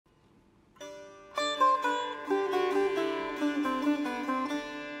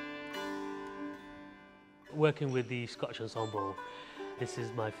working with the Scottish Ensemble, this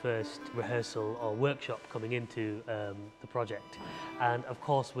is my first rehearsal or workshop coming into the project. And of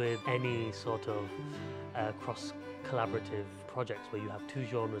course, with any sort of cross-collaborative projects where you have two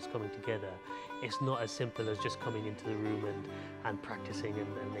genres coming together, it's not as simple as just coming into the room and practicing and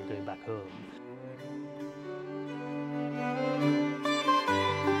then going back home.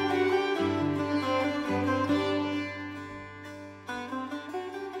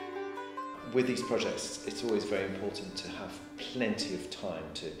 With these projects, it's always very important to have plenty of time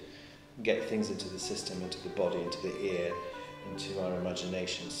to get things into the system, into the body, into the ear, into our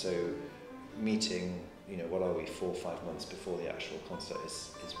imagination. So meeting, what are we, 4 or 5 months before the actual concert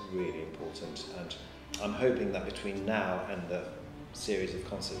is really important. And I'm hoping that between now and the series of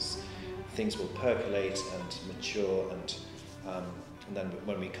concerts, things will percolate and mature, and then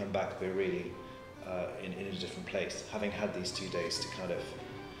when we come back, we're really in a different place, having had these 2 days to kind of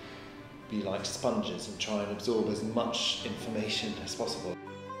be like sponges and try and absorb as much information as possible.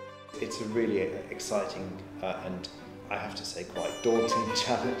 It's a really exciting and, I have to say, quite daunting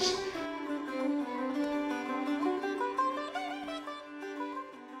challenge.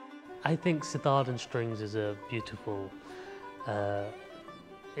 I think sitar and strings is a beautiful,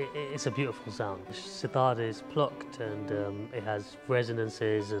 it's a beautiful sound. Sitar is plucked and it has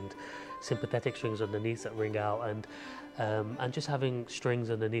resonances and sympathetic strings underneath that ring out, and just having strings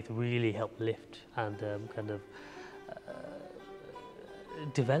underneath really help lift and kind of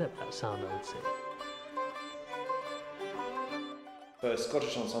develop that sound, I would say. For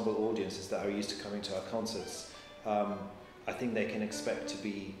Scottish ensemble audiences that are used to coming to our concerts, I think they can expect to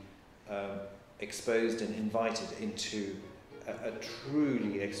be exposed and invited into a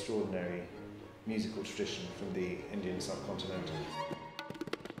truly extraordinary musical tradition from the Indian subcontinent.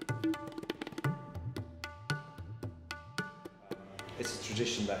 It's a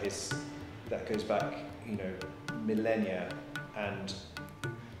tradition that goes back, millennia, and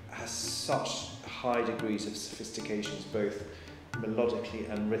has such high degrees of sophistications, both melodically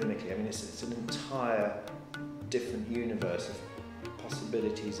and rhythmically. I mean, it's an entire different universe of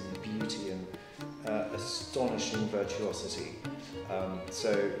possibilities and beauty and astonishing virtuosity.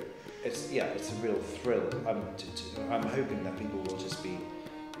 So it's a real thrill. I'm hoping that people will just be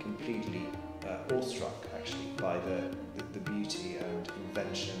completely awestruck, actually, by the beauty and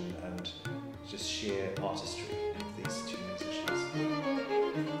invention and just sheer artistry of these two musicians.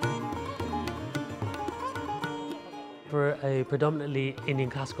 For a predominantly Indian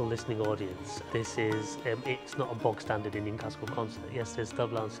classical listening audience, this is, it's not a bog standard Indian classical concert. Yes, there's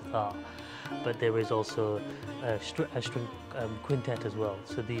tabla and sitar, but there is also a string quintet as well.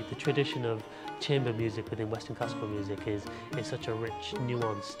 So the tradition of chamber music within Western classical music is such a rich,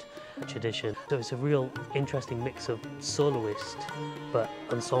 nuanced tradition. So it's a real interesting mix of soloist, but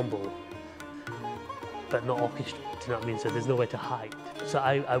ensemble, but not orchestra, do you know what I mean? So there's nowhere to hide. So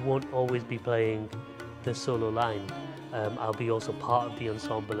I won't always be playing the solo line. I'll be also part of the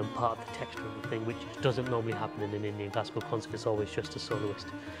ensemble and part of the texture of the thing, which doesn't normally happen in an Indian classical concert. It's always just a soloist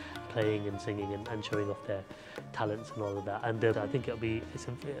playing and singing and showing off their talents and all of that. And I think it'll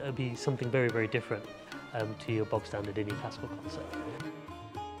be something very, very different to your bog standard Indian classical concert.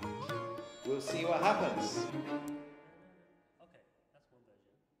 We'll see what happens.